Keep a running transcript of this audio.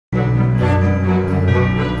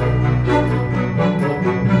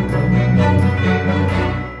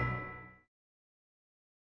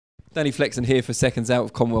Danny Flexen here for seconds out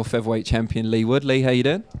of Commonwealth Featherweight Champion Leigh Wood. Leigh, how you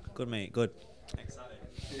doing? Good, mate, good.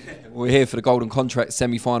 We're here for the Golden Contract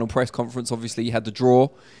semi-final press conference. Obviously, you had the draw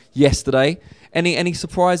yesterday. Any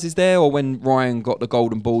surprises there, or when Ryan got the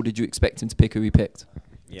golden ball, did you expect him to pick who he picked?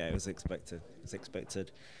 Yeah, it was expected. It was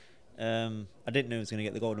expected. I didn't know he was going to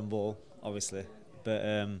get the golden ball, obviously, but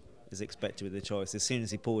it was expected with the choice. As soon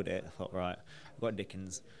as he pulled it, I thought, right, I've got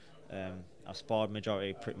Dickens. I've sparred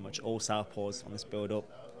majority, pretty much all southpaws on this build-up.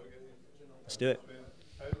 Let's do it.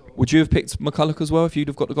 Would you have picked McCULLAGH as well if you'd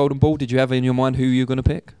have got the golden ball? Did you have in your mind who you were going to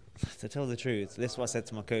pick? To tell the truth, this is what I said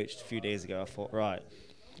to my coach a few days ago. I thought, right,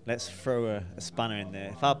 let's throw a spanner in there.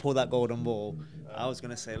 If I pull that golden ball, I was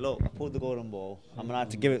going to say, look, I pulled the golden ball. I'm going to have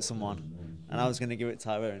to give it someone. And I was going to give it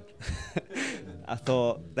Tyrone. I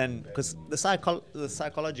thought then, because the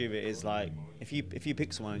psychology of it is like, if you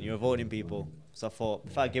pick someone, you're avoiding people. So I thought,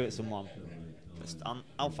 if I give it someone,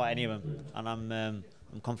 I'll fight any of them. And I'm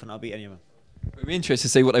confident I'll beat any of them. It'd be interesting to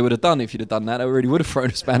see what they would have done if you'd have done that. They really would have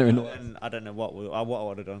thrown a spanner in the way. And I don't know what I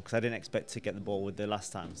would have done, because I didn't expect to get the ball with the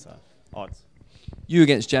last time, so odds. You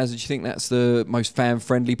against Jazza, do you think that's the most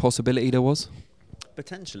fan-friendly possibility there was?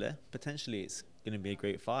 Potentially it's going to be a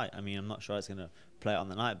great fight. I mean, I'm not sure it's going to play out on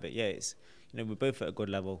the night, but yeah, it's, you know, we're both at a good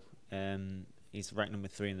level. He's ranked number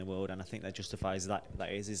 3 in the world, and I think that justifies that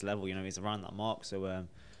is his level. You know, he's around that mark. So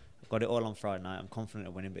I've got it all on Friday night. I'm confident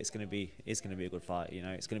of winning, but it's going to be a good fight. You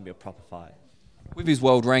know, it's going to be a proper fight. With his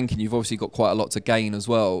world ranking, you've obviously got quite a lot to gain as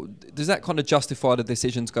well. Does that kind of justify the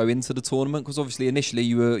decision to go into the tournament? Because obviously initially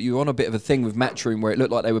you were on a bit of a thing with Matchroom where it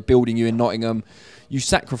looked like they were building you in Nottingham. You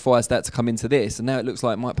sacrificed that to come into this, and now it looks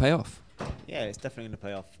like it might pay off. Yeah, it's definitely going to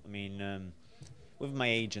pay off. I mean, with my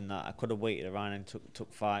age and that, I could have waited around and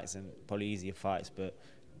took fights, and probably easier fights, but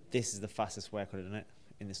this is the fastest way I could have done it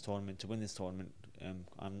in this tournament, to win this tournament.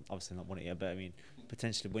 I'm obviously not won it yet, but I mean,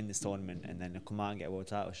 potentially win this tournament and then come out and get a world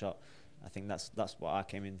title shot. I think that's what I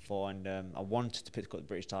came in for, and I wanted to pick up the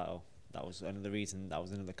British title. That was another reason. That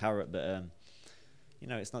was another carrot. But you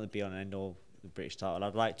know, it's not the be all and end all, the British title.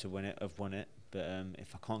 I'd like to win it. I've won it, but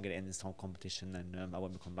if I can't get it in this whole competition, then I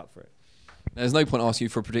won't be coming back for it. There's no point asking you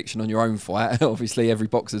for a prediction on your own fight. Obviously, every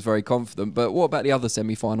boxer's very confident. But what about the other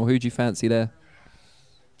semi-final? Who do you fancy there?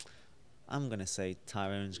 I'm gonna say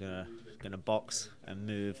Tyrone's gonna box and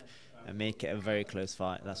move and make it a very close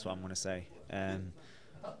fight. That's what I'm gonna say.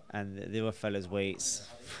 And the other fella's weights,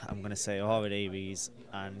 I'm going to say OHARA Davies,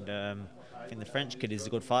 and I think the French kid is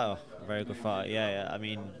a good fighter, a very good fighter. Yeah. I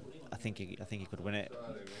mean, I think he could win it.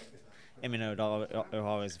 Him and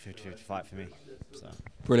OHARA is a 50-50 fight for me. So.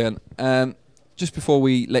 Brilliant. Just before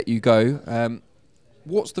we let you go,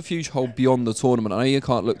 what's the future hold beyond the tournament? I know you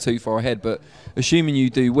can't look too far ahead, but assuming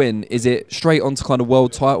you do win, is it straight on to kind of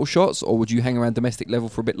world title shots, or would you hang around domestic level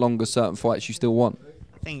for a bit longer, certain fights you still want?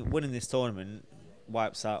 I think winning this tournament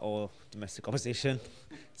wipes out all domestic opposition,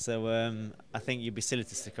 so I think you'd be silly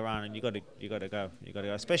to stick around, and you got to go,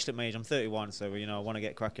 especially at my age. I'm 31, so you know, I want to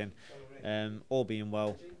get cracking. All being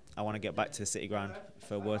well, I want to get back to the City Ground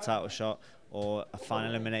for a world title shot, or a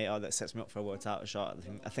final eliminator that sets me up for a world title shot.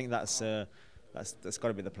 I think that's got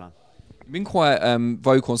to be the plan. You've been quite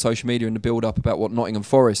vocal on social media in the build-up about what Nottingham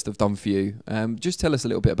Forest have done for you. Just tell us a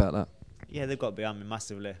little bit about that. Yeah, they've got behind me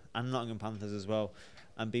massively, and Nottingham Panthers as well.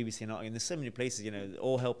 And BBC Nottingham, there's so many places, you know,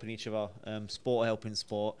 all helping each other, sport helping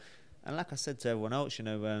sport. And like I said to everyone else, you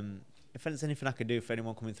know, if there's anything I could do for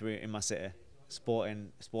anyone coming through in my city,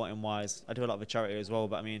 sporting wise, I do a lot of charity as well,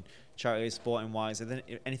 but I mean, charity, sporting wise,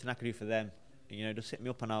 anything I could do for them, you know, just hit me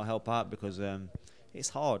up and I'll help out, because it's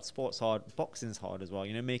hard, sport's hard, boxing's hard as well,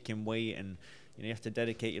 you know, making weight, and you know, you have to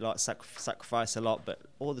dedicate your life, sacrifice a lot, but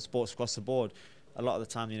all the sports across the board, a lot of the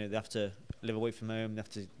time, you know, they have to live away from home, they have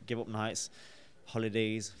to give up nights,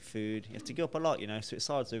 holidays, food, you have to give up a lot, you know, so it's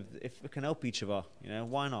hard. So if we can help each other, you know,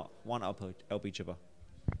 why not help each other?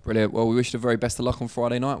 Brilliant. Well, we wish you the very best of luck on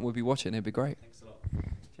Friday night. We'll be watching. It'd be great. Thanks a lot.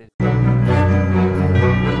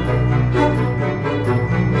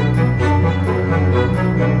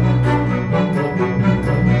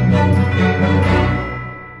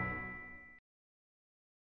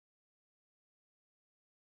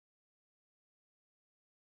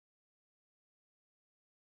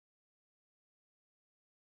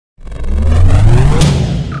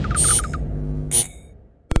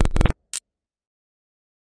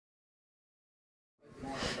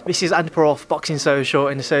 This is Andy Paroff, Boxing Social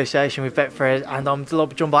in association with Betfred, and I'm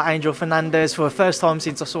joined by Angel Fernandez for the first time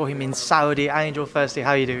since I saw him in Saudi. Angel, firstly, how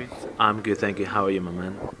are you doing? I'm good, thank you. How are you, my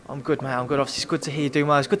man? I'm good, mate. I'm good. Obviously, it's good to hear you doing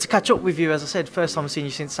well. It's good to catch up with you. As I said, first time I've seen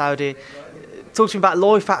you since Saudi. Talk to me about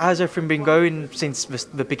life. How's everything been going since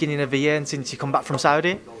the beginning of the year and since you come back from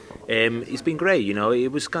Saudi? It's been great, you know.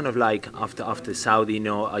 It was kind of like after Saudi, you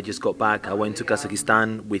know, I just got back. I went to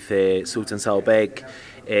Kazakhstan with Sultan Salbek.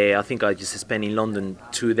 I think I just spent in London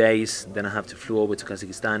 2 days. Then I have to flew over to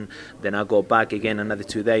Kazakhstan. Then I got back again another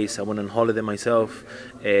 2 days. I went on holiday myself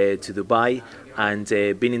to Dubai. And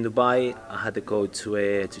being in Dubai, I had to go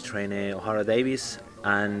to train OHARA Davies.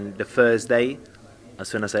 And the first day, as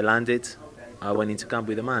soon as I landed, I went into camp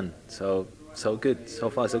with the man. So good. So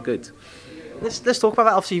far, so good. Let's talk about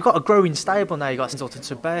that. Obviously, you've got a growing stable now. You've got Sultan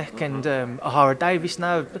Sabek and OHARA Davies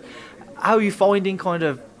now. How are you finding kind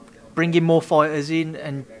of bringing more fighters in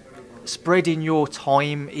and spreading your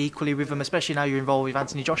time equally with them, especially now you're involved with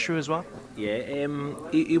Anthony Joshua as well? Yeah,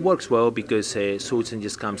 it works well because Sultan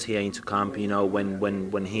just comes here into camp, you know,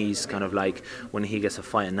 when he's kind of like, when he gets a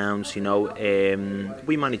fight announced, you know.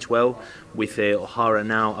 We manage well with OHARA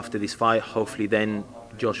now after this fight, hopefully then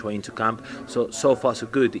Joshua into camp. So far so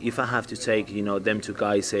good. If I have to take, you know, them two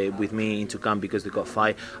guys with me into camp because they got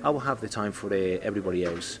fight, I will have the time for everybody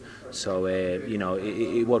else. So you know,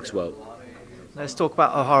 it works well. Let's talk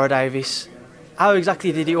about OHARA Davies. How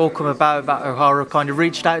exactly did it all come about that OHARA kind of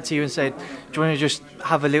reached out to you and said, do you want to just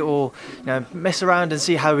have a little, you know, mess around and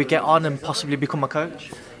see how we get on and possibly become a coach?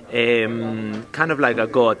 Kind of like I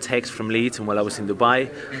got a text from Leigh while I was in Dubai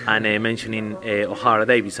and mentioning OHARA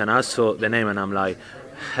Davies, and I saw the name and I'm like,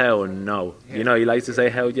 hell no. You know, he likes to say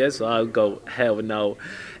hell yes, so I'll go hell no.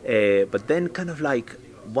 But then kind of like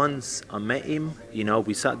once I met him, you know,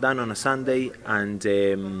 we sat down on a Sunday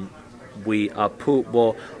and we put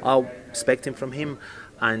what I expecting from him,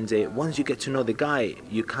 and once you get to know the guy,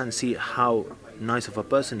 you can see how nice of a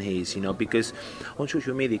person he is, you know, because on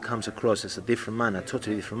social media he comes across as a different man, a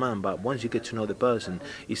totally different man, but once you get to know the person,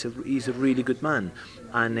 he's a really good man.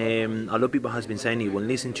 And a lot of people has been saying he will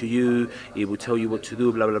listen to you, he will tell you what to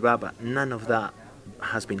do, blah blah blah, but none of that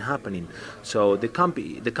has been happening. So the camp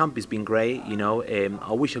has been great, you know.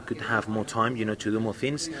 I wish I could have more time, you know, to do more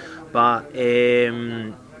things, but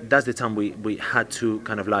that's the time we had to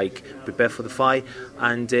kind of like prepare for the fight,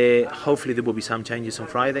 and hopefully there will be some changes on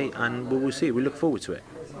Friday, and we will see. We look forward to it.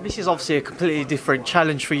 This is obviously a completely different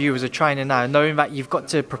challenge for you as a trainer now, knowing that you've got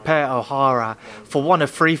to prepare OHARA for one of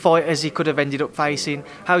 3 fighters he could have ended up facing.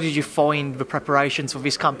 How did you find the preparations for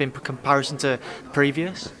this camp in comparison to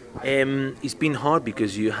previous? It's been hard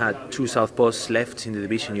because you had 2 southpaws left in the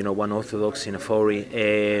division, you know, 1 orthodox in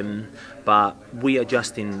OFORI, but we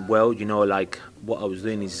adjusting well, you know. Like what I was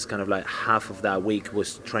doing is kind of like half of that week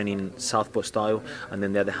was training southpaw style, and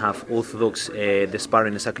then the other half orthodox, the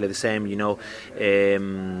sparring exactly the same, you know.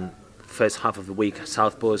 First half of the week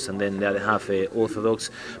southpaws and then the other half orthodox,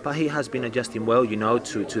 but he has been adjusting well, you know,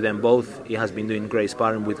 to them both. He has been doing great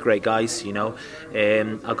sparring with great guys, you know.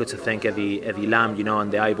 I got to thank Eddie Lamb, you know,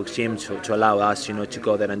 and the iBox gym to allow us, you know, to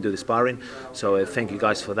go there and do the sparring, so thank you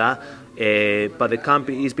guys for that. But the camp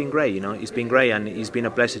has been great, you know. It's been great, and it's been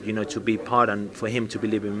a pleasure, you know, to be part and for him to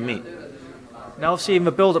believe in me. Now obviously in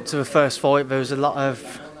the build up to the first fight there was a lot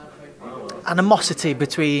of animosity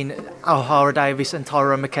between OHARA Davies and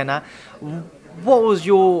TYRONE McKENNA. What was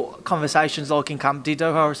your conversations like in camp? Did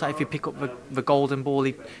OHARA say if you pick up the golden ball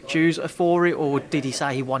he'd choose OFORI, or did he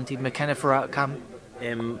say he wanted McKENNA throughout camp?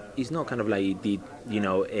 It's not kind of like he did, you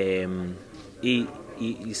know.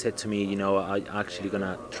 He said to me, you know, I'm actually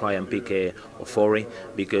gonna try and pick OFORI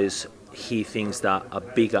because he thinks that a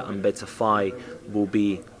bigger and better fight will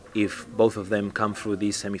be if both of them come through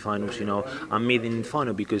these semi-finals, you know, and meet in the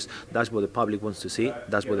final, because that's what the public wants to see,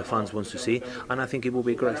 that's what the fans wants to see, and I think it will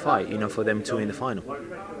be a great fight, you know, for them two in the final.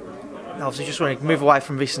 Obviously, just want to move away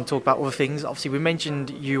from this and talk about other things. Obviously, we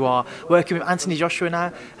mentioned you are working with Anthony Joshua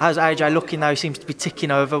now. How's AJ looking now? He seems to be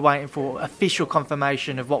ticking over, waiting for official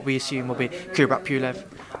confirmation of what we assume will be Kubrat Pulev.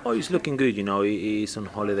 Oh, he's looking good, you know. He's on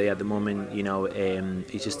holiday at the moment, you know.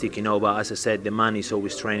 He's just ticking over. As I said, the man is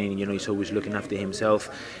always training, you know. He's always looking after himself.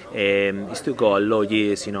 He's still got a lot of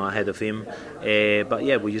years, you know, ahead of him. But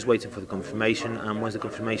yeah, we're just waiting for the confirmation. And once the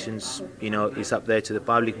confirmation's, you know, is up there to the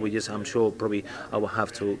public, I'm sure probably I will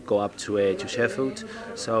have to go up to Sheffield.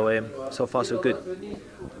 So so far so good.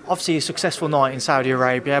 Obviously, a successful night in Saudi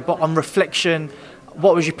Arabia. But on reflection,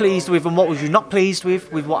 what was you pleased with, and what was you not pleased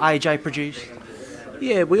with what AJ produced?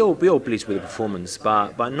 Yeah, we all pleased with the performance,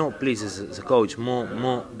 but not pleased as a coach,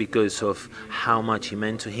 more because of how much he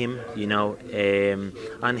meant to him, you know,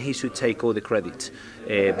 and he should take all the credit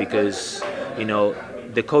because, you know,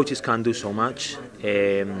 the coaches can't do so much.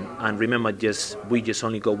 And remember, we just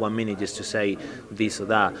only got 1 minute just to say this or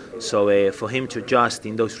that. So for him to adjust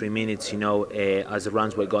in those 3 minutes, as the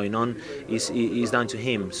rounds were going on, is down to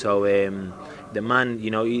him. So the man,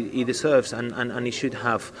 he deserves, and he should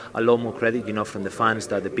have a lot more credit, from the fans,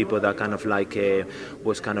 that the people that kind of like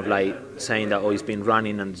was kind of like saying that, oh, he's been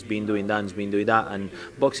running and he's been doing that and he's been doing that. And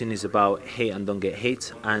boxing is about hit and don't get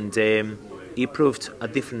hit. And he proved a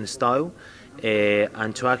different style,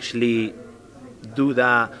 and to actually do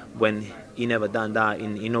that when he never done that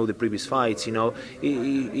in all the previous fights,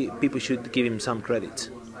 people should give him some credit.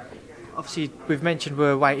 Obviously, we've mentioned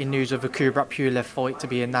we're waiting news of a Kubrat-Pulev fight to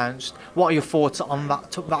be announced. What are your thoughts on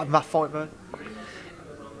that fight, though?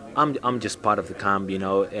 I'm just part of the camp,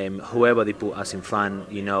 whoever they put us in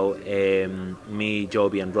front, me,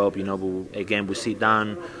 Joby and Rob, we'll sit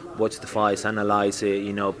down, watch the fights, analyse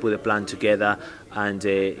it, put a plan together, and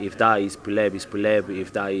if that is Pulev, it's Pulev.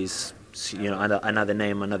 If that is another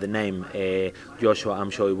name, Joshua, I'm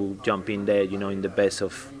sure he will jump in there, in the best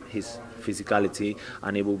of his physicality,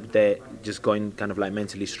 and he will there just going kind of like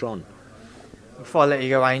mentally strong. Before I let you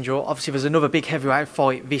go, Angel, obviously there's another big heavyweight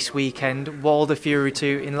fight this weekend, Wilder Fury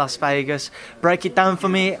 2 in Las Vegas. Break it down for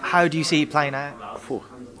me. How do you see it playing out?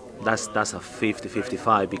 That's a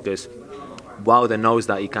 50-55, because Wilder knows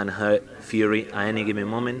that he can hurt Fury at any given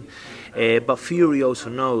moment, but Fury also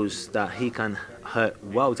knows that he can hurt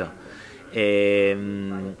Wilder.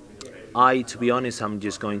 To be honest, I'm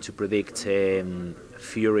just going to predict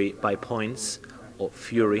Fury by points or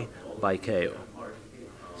Fury by KO.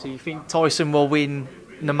 So you think Tyson will win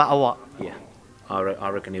no matter what? Yeah, I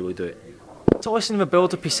reckon he will do it. Tyson in the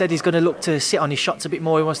build-up, he said he's going to look to sit on his shots a bit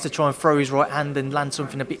more. He wants to try and throw his right hand and land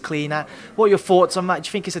something a bit cleaner. What are your thoughts on that? Do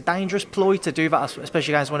you think it's a dangerous ploy to do that,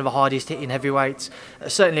 especially against one of the hardest hitting heavyweights,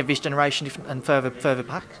 certainly of this generation and further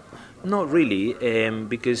back? Not really,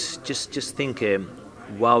 because just think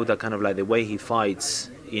Wilder, kind of like the way he fights,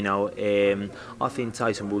 I think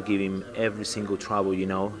Tyson will give him every single trouble,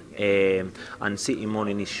 and sit him on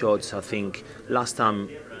in his shots. I think last time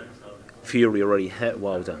Fury already hurt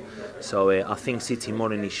Wilder, so I think sitting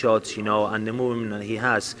more in his shots, and the movement that he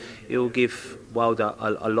has, it will give Wilder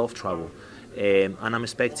a lot of trouble. And I'm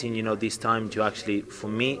expecting, this time to actually, for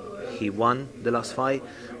me, he won the last fight,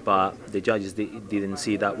 but the judges didn't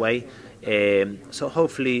see it that way. So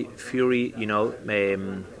hopefully Fury,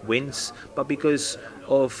 wins, but because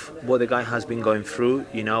of what the guy has been going through,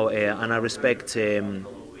 and I respect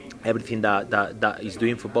everything that he's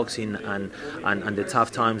doing for boxing and the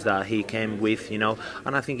tough times that he came with,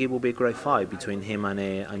 and I think it will be a great fight between him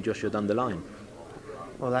and Joshua down the line.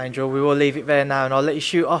 Well, Angel, we will leave it there now, and I'll let you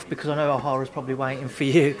shoot off because I know OHARA's probably waiting for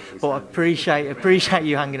you. But I appreciate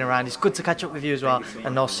you hanging around. It's good to catch up with you as well,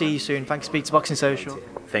 and I'll see you soon. Thanks for speaking to Boxing Social.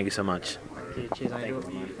 Thank you so much. Cheers, Angel.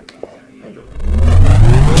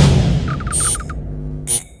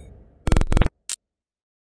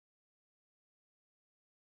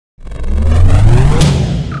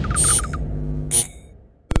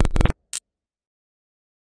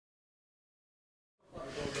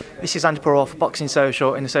 This is Andy Perrault for Boxing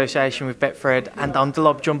Social in association with Betfred, and I'm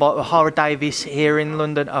delighted joined by OHARA Davies here in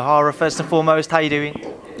London. OHARA, first and foremost, how are you doing?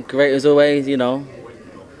 Great as always,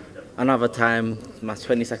 Another time, my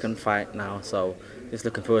 22nd fight now, so just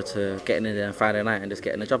looking forward to getting in there on Friday night and just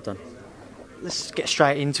getting the job done. Let's get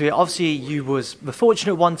straight into it. Obviously, you was the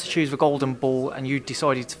fortunate one to choose the Golden Ball, and you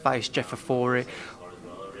decided to face Jeff OFORI.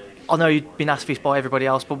 I know you've been asked this by everybody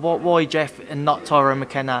else, but why Jeff and not Tyrone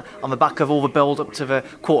McKenna on the back of all the build-up to the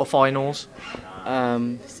quarterfinals?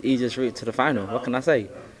 It's the easiest route to the final. What can I say?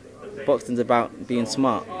 Boxing's about being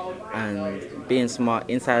smart, and being smart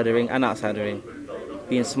inside the ring and outside the ring.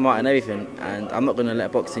 Being smart and everything, and I'm not going to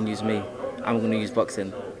let boxing use me. I'm going to use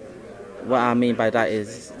boxing. What I mean by that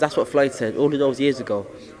is, that's what Floyd said all of those years ago,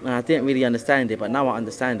 and I didn't really understand it, but now I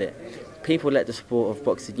understand it. People let the sport of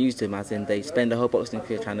boxing use them, as in they spend the whole boxing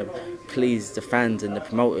career trying to please the fans and the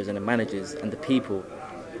promoters and the managers and the people,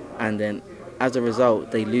 and then as a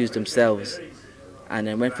result they lose themselves, and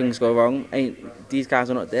then when things go wrong, these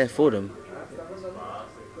guys are not there for them.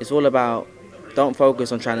 It's all about, don't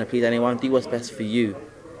focus on trying to please anyone, do what's best for you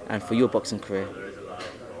and for your boxing career.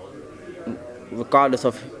 Regardless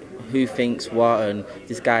of who thinks what and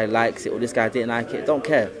this guy likes it or this guy didn't like it, don't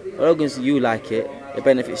care. As long as you like it, it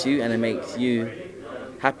benefits you and it makes you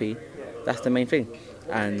happy, that's the main thing.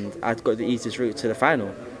 And I've got the easiest route to the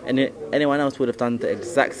final. And anyone else would have done the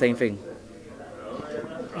exact same thing.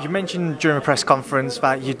 You mentioned during a press conference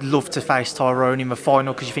that you'd love to face Tyrone in the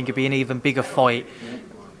final because you think it'd be an even bigger fight.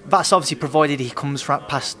 That's obviously provided he comes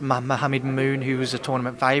past Mohamed Moon, who was a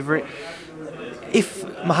tournament favourite. If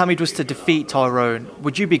Mohammed was to defeat Tyrone,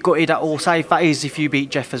 would you be gutted at all, say if that is if you beat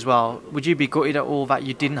Jeff as well, would you be gutted at all that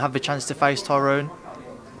you didn't have the chance to face Tyrone?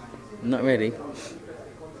 Not really.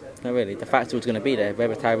 Not really. The fight's always going to be there,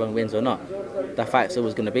 whether Tyrone wins or not. The fight's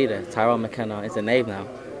always going to be there. Tyrone McKenna is a name now.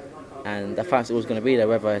 And the fight's always going to be there,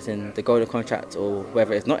 whether it's in the golden contract or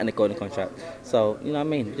whether it's not in the golden contract. So, you know what I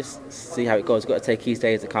mean? Just see how it goes. You've got to take each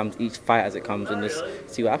day as it comes, each fight as it comes, and just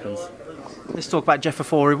see what happens. Let's talk about Jeff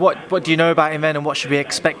OFORI. What do you know about him then, and what should we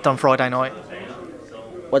expect on Friday night?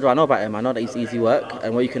 What do I know about him? I know that he's easy work,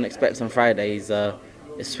 and what you can expect on Friday is a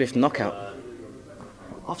swift knockout.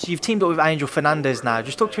 Obviously, you've teamed up with Angel Fernandez now.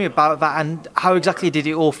 Just talk to me about that, and how exactly did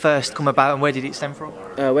it all first come about, and where did it stem from?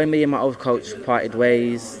 When me and my old coach parted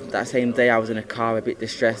ways, that same day I was in a car a bit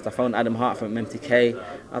distressed. I phoned Adam Hart from MTK.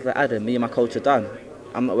 I was like, Adam, me and my coach are done.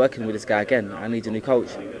 I'm not working with this guy again. I need a new coach.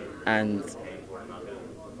 And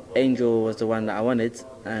Angel was the one that I wanted,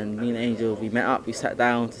 and me and Angel, we met up, we sat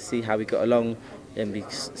down to see how we got along, and we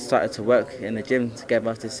started to work in the gym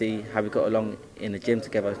together to see how we got along in the gym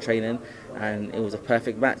together training, and it was a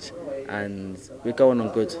perfect match, and we're going on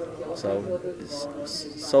good,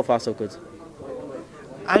 so far so good.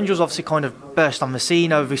 Angel's obviously kind of burst on the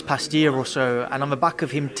scene over this past year or so, and on the back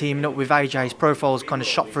of him teaming up with AJ, his profile's kind of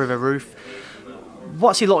shot through the roof.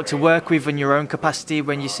 What's he like to work with in your own capacity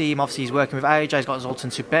when you see him? Obviously he's working with AJ, he's got Zoltan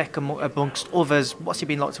Subek amongst others. What's he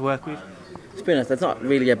been like to work with? To be honest, it's not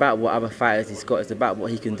really about what other fighters he's got, it's about what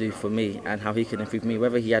he can do for me and how he can improve me.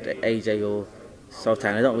 Whether he had AJ or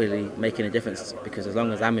Zoltan, it don't really make any difference, because as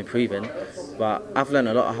long as I'm improving. But I've learned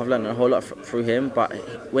a lot, I've learned a whole lot through him. But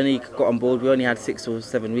when he got on board, we only had 6 or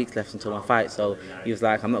 7 weeks left until my fight, so he was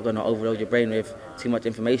like, I'm not going to overload your brain with too much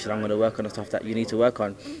information, I'm going to work on the stuff that you need to work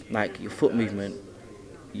on, like your foot movement,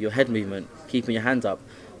 your head movement, keeping your hands up,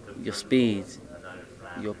 your speed,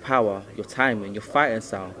 your power, your timing, your fighting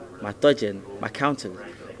style, my dodging, my counters,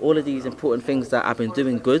 all of these important things that I've been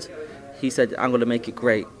doing good. He said, I'm going to make it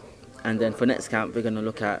great, and then for next camp we're going to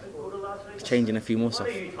look at changing a few more stuff.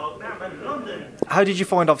 How did you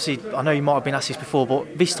find, obviously, I know you might have been asked this before,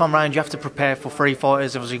 but this time round you have to prepare for 3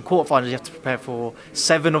 fighters, obviously in quarterfinals you have to prepare for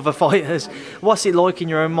 7 other fighters. What's it like in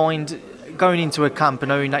your own mind going into a camp and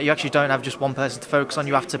knowing that you actually don't have just one person to focus on,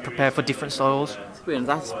 you have to prepare for different styles?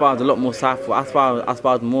 I sparred a lot more southpaws. I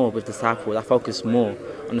sparred more with the southpaws. I focused more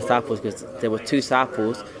on the southpaws because there were 2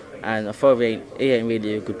 southpaws, and OFORI ain't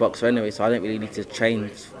really a good boxer anyway, so I didn't really need to train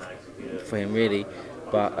for him really.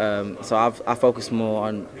 But so I focused more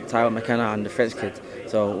on Tyrone McKenna and the French kid.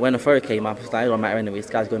 So when OFORI came up, I was like, it don't matter anyway, this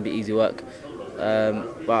guy's going to be easy work.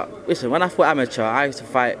 But listen, when I fought amateur, I used to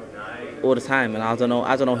fight all the time, and I don't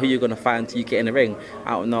know who you're going to fight until you get in the ring.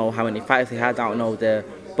 I don't know how many fights they had, I don't know their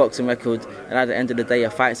boxing record, and at the end of the day, a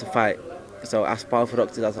fight's a fight. So I spar for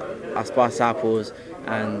doctors, I spar southpaws,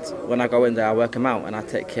 and when I go in there, I work them out and I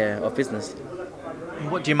take care of business.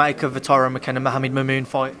 What do you make of the Tyrone McKenna-Mohamed Mamoun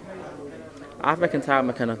fight? I reckon Tyrone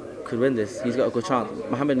McKenna could win this. He's got a good chance.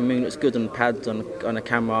 Mohamed Mamoun looks good on the pads, on the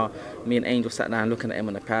camera. Me and Angel sat down looking at him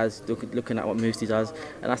on the pads, looking at what moves he does,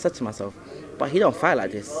 and I said to myself, but he don't fight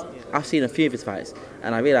like this. I've seen a few of his fights,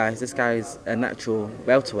 and I realised this guy's a natural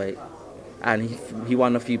welterweight, and he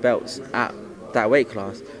won a few belts at that weight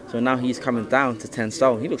class. So now he's coming down to 10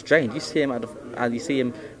 stone. He looks drained. You see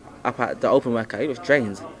him up at the open workout. He looks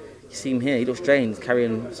drained. You see him here. He looks drained. He's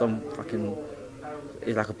carrying some fucking,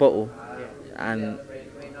 it's like a bottle, and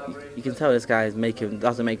you can tell this guy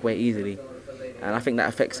doesn't make weight easily, and I think that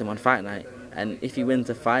affects him on fight night. And if he wins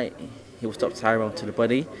the fight, he will stop Tyrone to the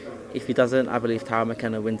body. If he doesn't, I believe Tyrone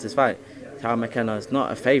McKenna wins this fight. Tyrone McKenna is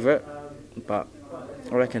not a favourite, but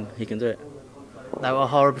I reckon he can do it. Now,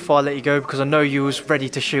 OHARA, before I let you go, because I know you was ready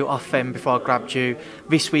to shoot off them before I grabbed you,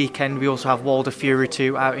 this weekend we also have Wilder Fury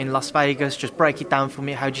 2 out in Las Vegas. Just break it down for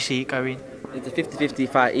me. How do you see it going? It's a 50-50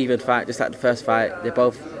 fight, even fight, just like the first fight. They're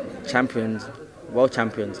both champions, world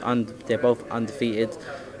champions, they're both undefeated,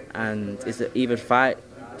 and it's an even fight,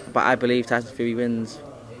 but I believe Tyson Fury wins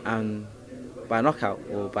by a knockout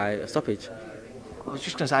or by a stoppage. I was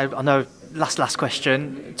just going to say, I know, last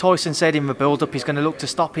question. Tyson said in the build-up he's going to look to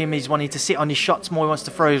stop him, he's wanting to sit on his shots more, he wants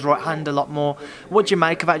to throw his right hand a lot more. What do you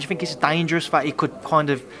make of that? Do you think it's dangerous that he could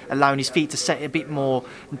kind of allow his feet to set a bit more,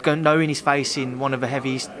 knowing he's facing one of the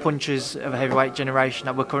heaviest punchers of a heavyweight generation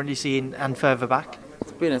that we're currently seeing and further back?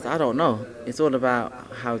 To be honest, I don't know. It's all about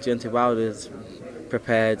how Deontay Wilder's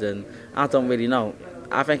prepared, and I don't really know.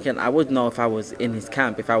 I reckon I would know if I was in his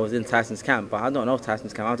camp, if I was in Tyson's camp, but I don't know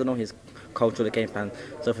Tyson's camp. I don't know his culture or the game plan.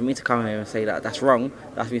 So for me to come here and say that that's wrong,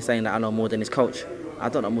 that's me saying that I know more than his coach. I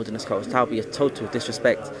don't know more than his coach. That would be a total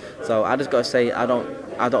disrespect. So I just got to say I don't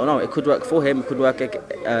know. It could work for him. It could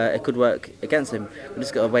work against him. We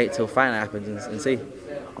just got to wait till final happens and see.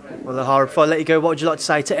 Well, O'Hara, before I let you go, what would you like to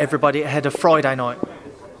say to everybody ahead of Friday night?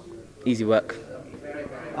 Easy work.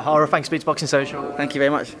 O'Hara, thanks for Boxing Social. Thank you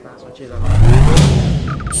very much. Cheers, O'Hara.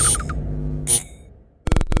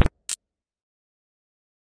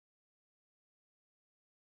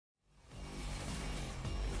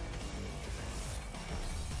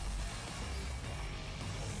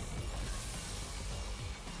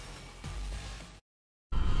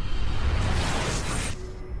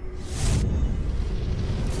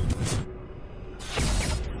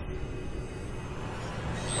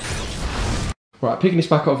 Right, picking this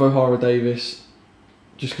back up of O'Hara Davies,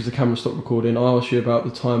 just because the camera stopped recording, I asked you about the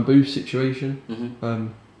TYAN booth situation.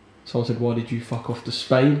 Someone said, why did you fuck off to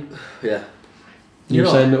Spain? Yeah. You were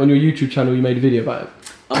saying that on your YouTube channel you made a video about it.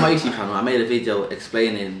 On my YouTube channel, I made a video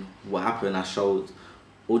explaining what happened. I showed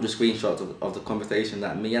all the screenshots of the conversation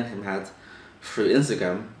that me and him had through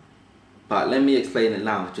Instagram. But let me explain it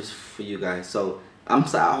now, just for you guys. So, I'm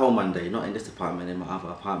sat at home one day, not in this apartment, in my other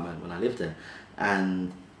apartment when I lived there.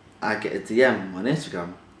 And I get a DM on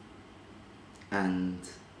Instagram. And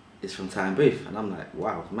it's from TYAN Booth. And I'm like,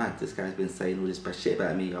 wow, man, this guy's been saying all this bad shit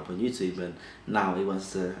about me up on YouTube. And now he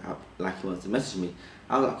wants to, message me.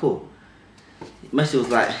 I was like, cool. Message was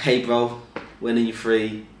like, hey bro, when are you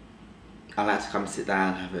free? I'd like to come sit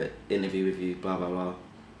down, have an interview with you, blah, blah, blah.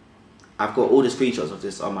 I've got all the screenshots of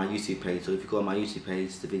this on my YouTube page, so if you go on my YouTube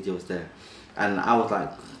page, the video is there. And I was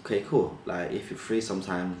like, okay, cool. Like, if you're free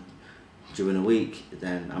sometime during the week,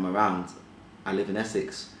 then I'm around. I live in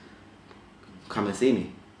Essex. Come and see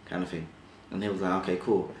me, kind of thing. And he was like, okay,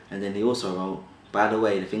 cool. And then he also wrote, by the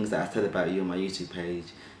way, the things that I said about you on my YouTube page,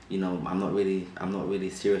 you know, I'm not really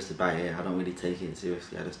serious about it. I don't really take it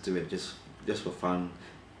seriously. I just do it just for fun,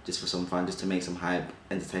 just for some fun, just to make some hype,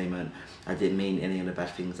 entertainment. I didn't mean any of the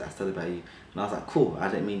bad things that I said about you. And I was like, cool, I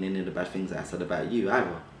didn't mean any of the bad things that I said about you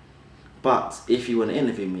either. But if you want to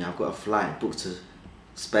interview me, I've got a flight booked to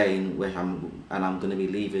Spain and I'm going to be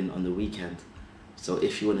leaving on the weekend. So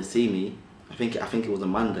if you want to see me, I think it was a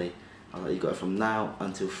Monday. I was like, you got it from now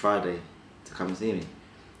until Friday to come and see me.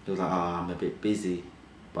 He was like, oh, I'm a bit busy,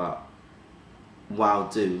 but what I'll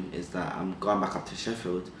do is that I'm going back up to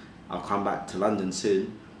Sheffield. I'll come back to London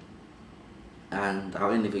soon, and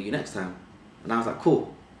I'll interview you next time. And I was like,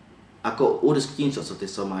 cool. I got all the screenshots of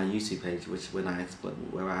this on my YouTube page,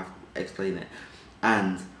 where I explain it,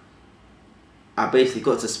 and I basically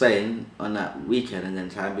got to Spain on that weekend, and then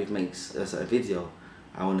TYAN Booth makes a video.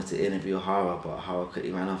 I wanted to interview O'Hara, but O'Hara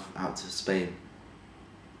quickly ran off out to Spain,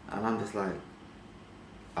 and I'm just like,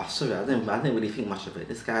 oh, sorry, I didn't really think much of it.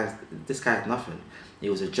 This guy's nothing. He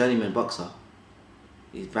was a journeyman boxer.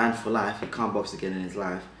 He's banned for life. He can't box again in his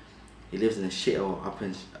life. He lives in a shithole up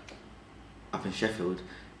in Sheffield.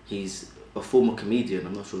 He's a former comedian.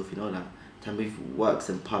 I'm not sure if you know that. TYAN Booth works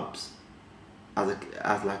in pubs as a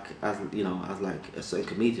certain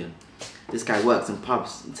comedian. This guy works in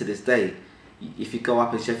pubs to this day. If you go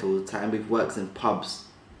up in Sheffield, TYAN Booth works in pubs.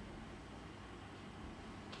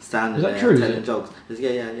 Standing there telling jokes.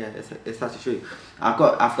 Yeah. It's actually true. I've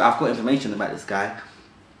got information about this guy.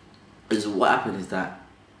 What happened is that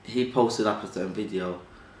he posted up a certain video,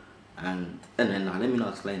 and then let me not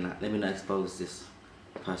explain that. Let me not expose this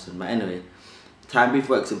person. But anyway, TYAN Booth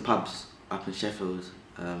works in pubs up in Sheffield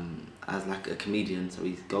as like a comedian. So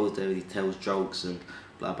he goes there, he tells jokes and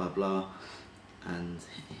blah blah blah, and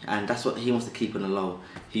that's what he wants to keep on the low.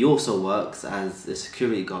 He also works as a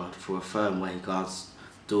security guard for a firm where he guards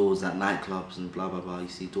doors at nightclubs and blah blah blah. You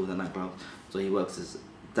see doors at nightclubs. So he works as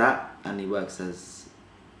that, and he works as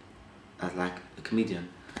like a comedian,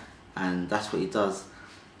 and that's what he does.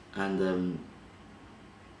 And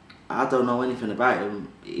I don't know anything about him.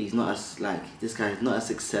 He's not this guy is not a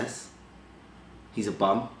success. He's a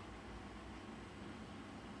bum.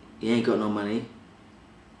 He ain't got no money.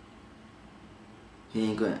 He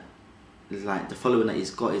ain't got, like, the following that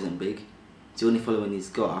he's got isn't big. The only following he's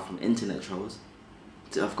got are from internet trolls.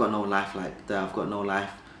 I've got no life like that. I've got no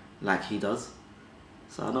life like he does.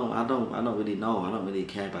 So I don't really know. I don't really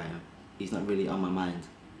care about him. He's not really on my mind.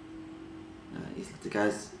 The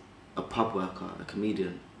guy's a pub worker, a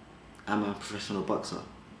comedian. I'm a professional boxer.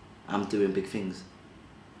 I'm doing big things.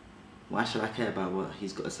 Why should I care about what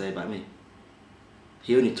he's got to say about me?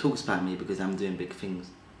 He only talks about me because I'm doing big things.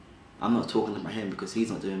 I'm not talking about him because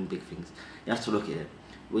he's not doing big things. You have to look at it.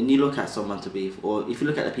 When you look at someone to beef, or if you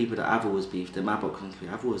look at the people that I've always beefed in my boxing country,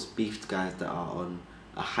 I've always beefed guys that are on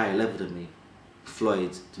a higher level than me.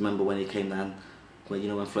 Floyd, do you remember when he came down,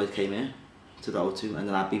 when Floyd came here to the O2 and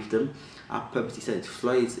then I beefed him? I purposely said,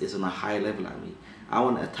 Floyd is on a higher level than me. I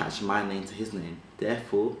want to attach my name to his name.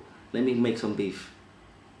 Therefore, let me make some beef.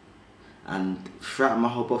 And throughout my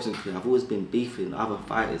whole boxing career, I've always been beefing other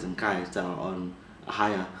fighters and guys that are on a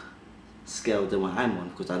higher scale than what I'm on,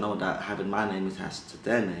 because I know that having my name attached to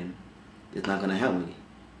their name is not going to help me.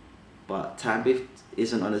 But Tan Beef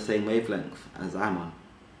isn't on the same wavelength as I'm on.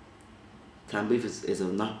 Tan Beef is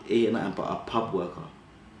nothing but a pub worker.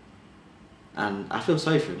 And I feel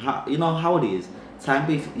sorry for him. You know how old he is? Tan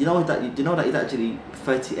Beef, you know that he's actually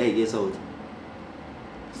 38 years old.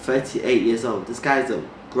 38 years old. This guy's a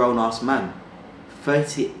grown-ass man.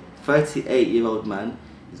 38-year-old man.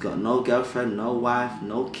 He's got no girlfriend, no wife,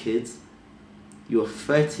 no kids. You're a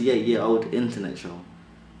 38-year-old internet show.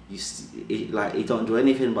 He don't do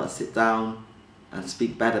anything but sit down and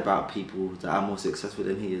speak bad about people that are more successful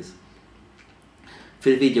than he is. For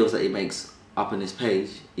the videos that he makes up on his page,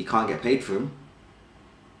 he can't get paid for them.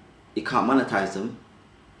 He can't monetize them.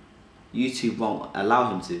 YouTube won't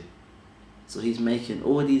allow him to. So he's making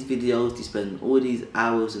all these videos, he spends all these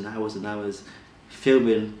hours and hours and hours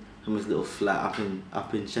filming from his little flat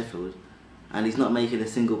up in Sheffield, and he's not making a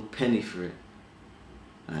single penny for it.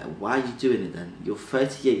 Like, why are you doing it then? You're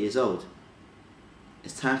 38 years old.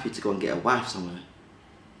 It's time for you to go and get a wife somewhere.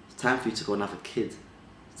 It's time for you to go and have a kid.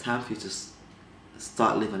 It's time for you to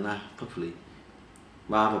start living life properly,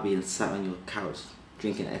 rather being sat on your couch,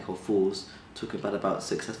 drinking Echo Falls, talking bad about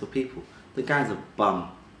successful people. The guy's a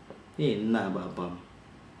bum. He ain't nothing but a bum.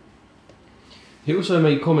 He also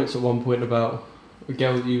made comments at one point about a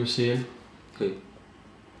girl that you were seeing. Who?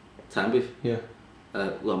 Tan Beef? Yeah.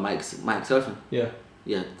 Well, Mike Surfing? Yeah.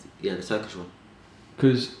 Yeah, the Turkish one.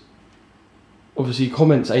 Because obviously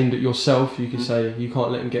comments aimed at yourself, you could say you can't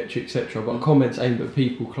let him get you, etc. But comments aimed at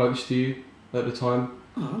people close to you at the time.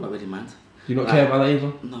 Oh, I'm not really mad. Do you not care about that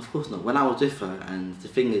either? No, of course not. When I was with her, and the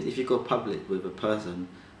thing is, if you go public with a person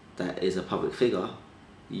that is a public figure,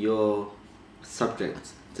 you're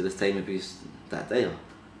subject to the same abuse that they are.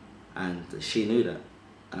 And she knew that.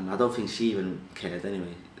 And I don't think she even cared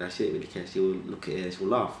anyway. Like, she didn't really care. She will look at it and she will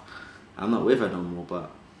laugh. I'm not with her no more,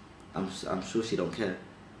 but I'm sure she don't care.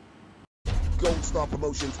 Gold Star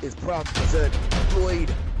Promotions is proud to present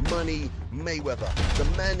Floyd Money Mayweather. The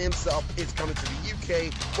man himself is coming to the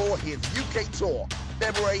UK for his UK tour,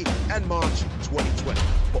 February and March 2020.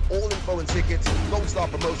 For all info and tickets,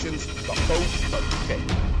 goldstarpromotions.co.uk.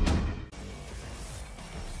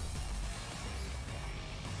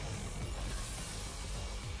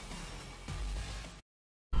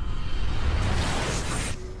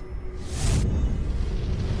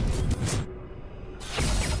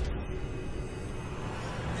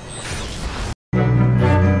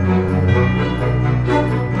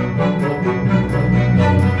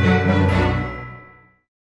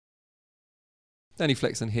 Danny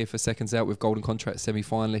Flexon here for Seconds Out with Golden Contract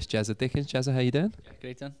semi-finalist Jazza Dickens. Jazza, how you doing? Yeah,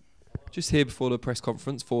 great, Dan. Just here before the press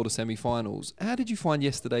conference for the semi-finals. How did you find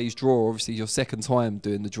yesterday's draw? Obviously, your second time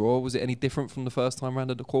doing the draw. Was it any different from the first time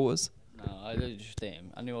round of the quarters? No, I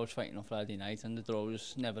knew I was fighting on Friday night, and the draw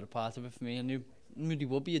was never a part of it for me. I knew there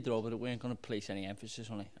would be a draw, but it weren't going to place any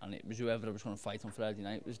emphasis on it. And it was whoever I was going to fight on Friday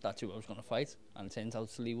night, that's who I was going to fight. And it turned out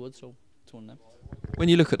to Leigh Wood, so it's one of them. When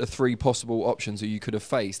you look at the three possible options that you could have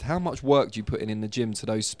faced, how much work do you put in the gym to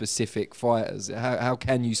those specific fighters? How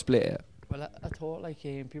can you split it? Well, I thought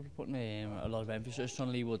people putting a lot of emphasis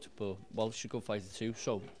on Leigh Wood, but Walsh should go fight it too.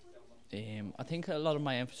 So I think a lot of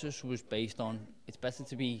my emphasis was based on it's better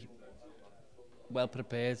to be well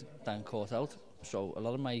prepared than caught out. So a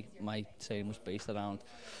lot of my training was based around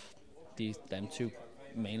them two,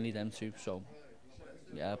 mainly them two. So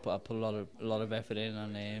yeah, I put a lot of effort in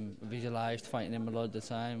and visualised fighting him a lot of the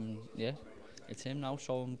time. And yeah, it's him now,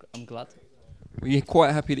 so I'm glad. Were you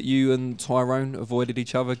quite happy that you and Tyrone avoided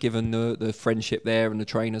each other, given the friendship there and the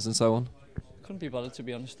trainers and so on? Couldn't be bothered, to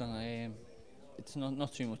be honest, and it's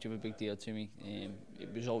not too much of a big deal to me.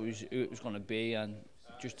 It was always who it was going to be, and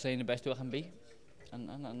just saying the best who I can be,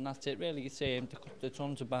 and that's it really. It's the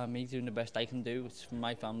tournament's about me doing the best I can do. It's for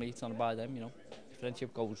my family, it's not about them, you know.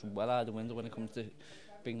 Friendship goes well out the window when it comes to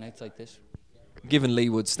big nights like this. Given Leigh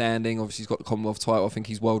Wood's standing, obviously he's got the Commonwealth title, I think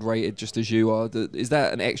he's world rated just as you are. Is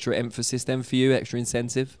that an extra emphasis then for you, extra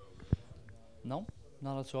incentive? No,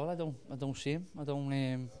 not at all. I don't see him. I don't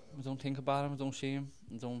think about him. I don't see him.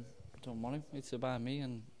 I don't want him. It's about me,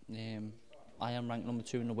 and I am ranked number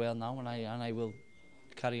 2 in the world now, and I will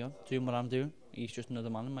carry on doing what I'm doing. He's just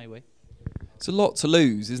another man in my way. It's a lot to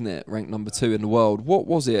lose, isn't it? Ranked number 2 in the world. What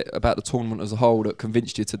was it about the tournament as a whole that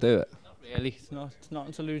convinced you to do it? Really, it's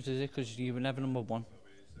not to lose, is it? Because you were never number 1.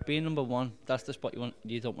 Being number 1, that's the spot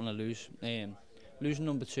you don't want to lose. Losing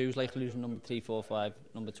number 2 is like losing number 3, 4, 5,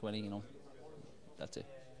 number 20. You know, that's it.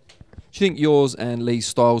 Do you think yours and Leigh's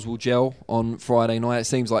styles will gel on Friday night? It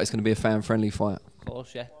seems like it's going to be a fan-friendly fight. Of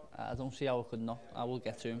course, yeah. I don't see how I could not. I will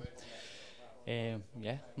get to him.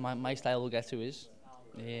 Yeah, my style will get to his.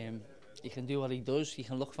 He can do what he does. He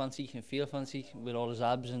can look fancy, he can feel fancy with all his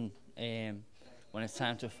abs, and when it's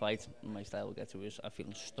time to fight, my style will get to his. I'm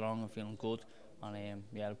feeling strong, I'm feeling good, and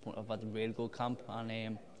yeah, I've had a really good camp,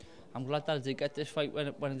 and I'm glad that I did get this fight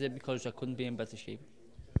when I did, because I couldn't be in better shape.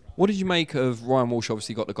 What did you make of Ryan Walsh?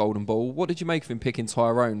 Obviously got the golden ball. What did you make of him picking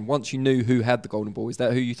Tyrone? Once you knew who had the golden ball, is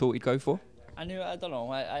that who you thought he'd go for? I don't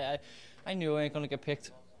know. I knew I ain't gonna get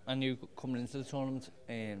picked. I knew coming into the tournament,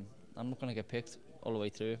 I'm not gonna get picked all the way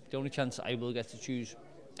through. The only chance I will get to choose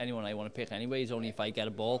anyone I want to pick anyway is only if I get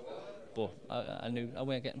a ball. But I knew I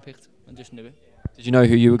wasn't getting picked. I just knew it. Did you know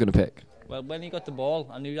who you were going to pick? Well, when he got the ball,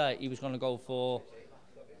 I knew that he was going to go for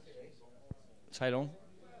Tyrone.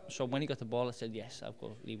 So when he got the ball, I said, yes, I've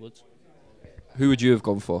got Leigh Woods. Who would you have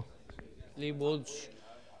gone for? Leigh Woods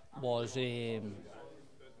was a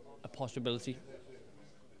possibility,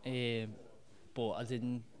 but I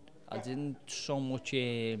didn't so much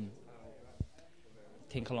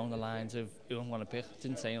think along the lines of who I'm going to pick. I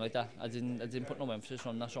didn't say it like that. I didn't put no emphasis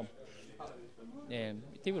on that. So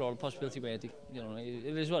they were all a possibility, weren't they? You know,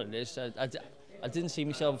 it is what it is. I didn't see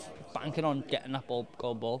myself banking on getting that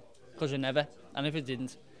gold ball, because I never. And if it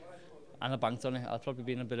didn't, and I banked on it, I'd probably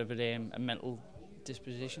be in a bit of a mental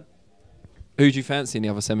disposition. Who do you fancy in the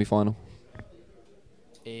other semi-final?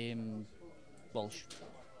 Walsh.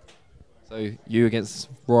 So you against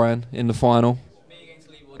Ryan in the final? Me against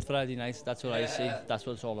Leigh Woods Friday night. That's what I see. That's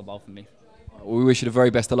what it's all about for me. Well, we wish you the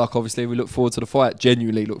very best of luck. Obviously, we look forward to the fight.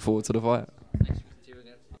 Genuinely look forward to the fight. Nice to see you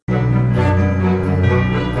again.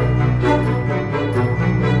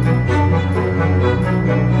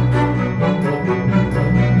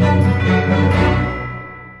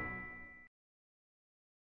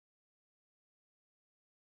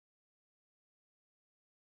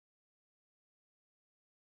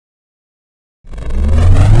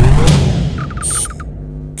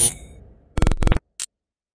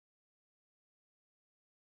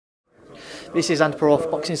 This is Andy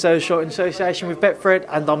Paroff, Boxing Social in association with Betfred,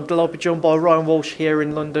 and I'm delighted to be joined by Ryan Walsh here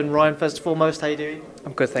in London. Ryan, first and foremost, how are you doing?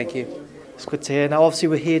 I'm good, thank you. It's good to hear. Now, obviously,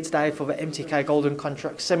 we're here today for the MTK Golden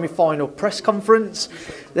Contract semi-final press conference.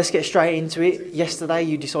 Let's get straight into it. Yesterday,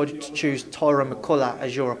 you decided to choose TYRONE McCULLAGH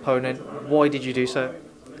as your opponent. Why did you do so?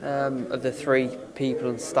 Of the three people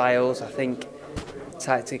and styles, I think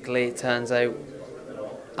tactically it turns out,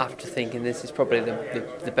 after thinking this is probably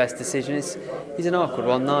the best decision. It's an awkward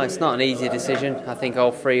one, no, it's not an easy decision. I think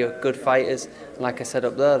all three are good fighters. Like I said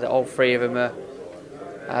up there, that all three of them are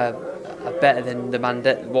better than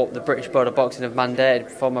what the British Board of Boxing have mandated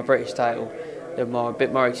for my British title. They're a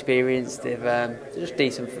bit more experienced. They're just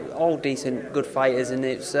all decent, good fighters, and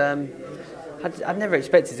it's. I'd never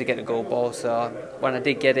expected to get a gold ball, so when I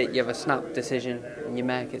did get it, you have a snap decision and you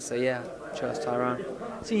make it. So yeah, I chose Tyrone.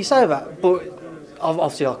 So you say that, but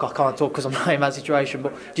obviously, like, I can't talk because I'm not in that situation.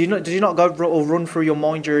 But did you not go or run through your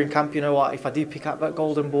mind during camp? You know what? If I do pick up that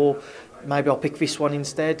golden ball, maybe I'll pick this one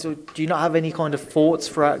instead. So do you not have any kind of thoughts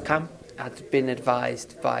throughout camp? I'd been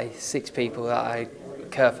advised by 6 people that I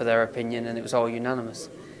care for their opinion, and it was all unanimous.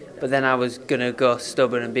 But then I was gonna go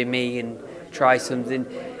stubborn and be me and try something.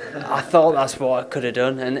 I thought that's what I could have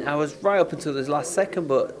done, and I was right up until this last second,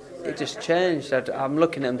 but it just changed. I'm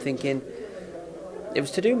looking at them thinking, it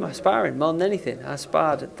was to do with my sparring more than anything. I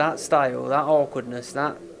sparred that style, that awkwardness,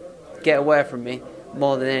 that get away from me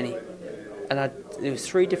more than any. And there was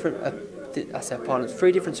 3 different, opponents,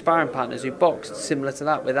 3 different sparring partners who boxed similar to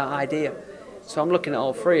that with that idea. So I'm looking at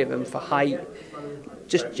all 3 of them for height,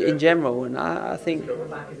 just in general. And I think,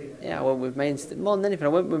 yeah, I went with my instinct more than anything. I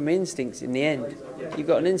went with my instincts in the end. You've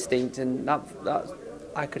got an instinct, and that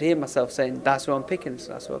I could hear myself saying, that's what I'm picking,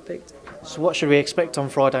 so that's what I picked. So what should we expect on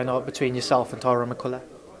Friday night between yourself and TYRONE McCULLAGH?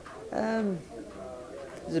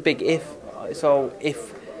 There's a big if. It's all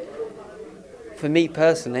if. For me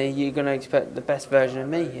personally, you're going to expect the best version of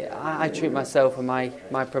me. I treat myself and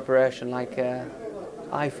my preparation like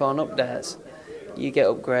iPhone updates. You get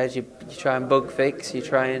upgrades, you try and bug fix, you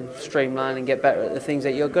try and streamline and get better at the things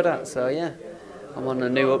that you're good at. So yeah, I'm on a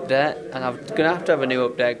new update, and I'm going to have a new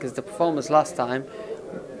update because the performance last time,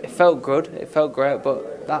 it felt good, it felt great,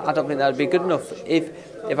 but I don't think that would be good enough. If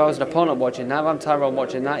I was an opponent watching that, if I'm Tyrone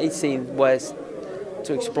watching that, he's seen ways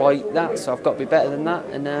to exploit that, so I've got to be better than that.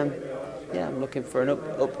 And yeah, I'm looking for an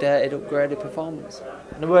upgraded performance.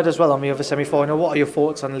 And a word as well on the other semi-final. What are your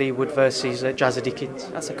thoughts on Leigh Wood versus Jazza Dickens?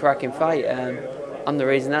 That's a cracking fight. I'm the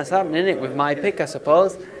reason that's happening, isn't it? With my pick, I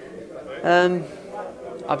suppose.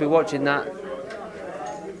 I'll be watching that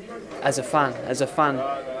as a fan.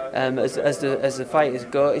 As the fighters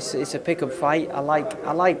go, it's a pick-up fight. I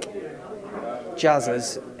like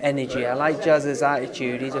Jazza's energy. I like Jazza's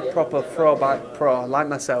attitude. He's a proper throwback pro, like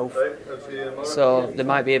myself. So there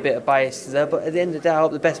might be a bit of bias there, but at the end of the day, I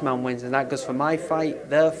hope the best man wins, and that goes for my fight,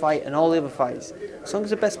 their fight, and all the other fights. As long as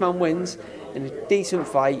the best man wins in a decent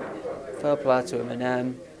fight, fair play to him.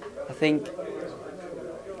 And I think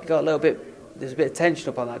got a little bit. There's a bit of tension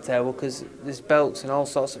up on that table because there's belts and all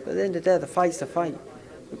sorts of. But at the end of the day, the fight's the fight.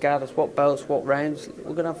 Regardless what belts, what rounds,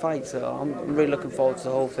 we're going to have fights. So I'm really looking forward to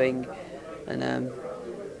the whole thing. And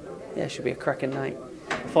yeah, it should be a cracking night.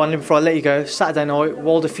 Finally, before I let you go, Saturday night,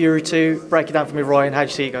 Wilder Fury 2. Break it down for me, Ryan. How do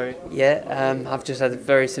you see it going? Yeah, I've just had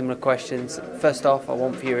very similar questions. First off, I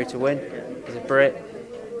want Fury to win. He's a Brit.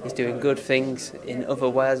 He's doing good things in other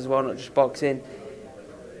ways as well, not just boxing.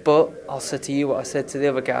 But I'll say to you what I said to the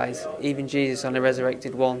other guys. Even Jesus only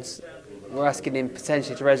resurrected once. We're asking him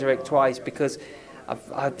potentially to resurrect twice because I've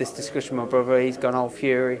had this discussion with my brother. He's gone all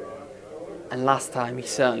Fury. And last time he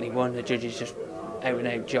certainly won. The judges just out and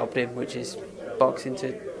out jobbed him, which is boxing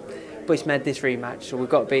to. But he's made this rematch, so we've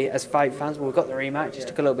got to be, as fight fans, we've got the rematch. It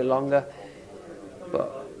took a little bit longer.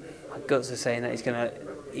 But my guts are saying that he's going to.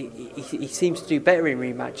 He seems to do better in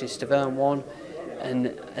rematches. Stavern 1 and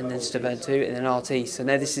then Stavern 2 and then RT. So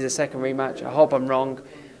now this is a second rematch. I hope I'm wrong.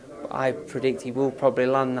 But I predict he will probably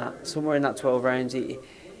land that. Somewhere in that 12 rounds he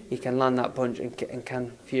can land that punch and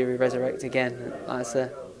can Fury resurrect again. Like I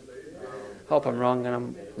said, hope I'm wrong and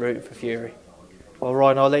I'm rooting for Fury. Well,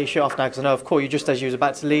 Ryan, I'll let you shut off now because I know I've caught you just as you was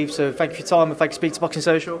about to leave. So thank you for your time and thank you for speaking to Boxing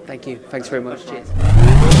Social. Thank you. Thanks very much. Cheers.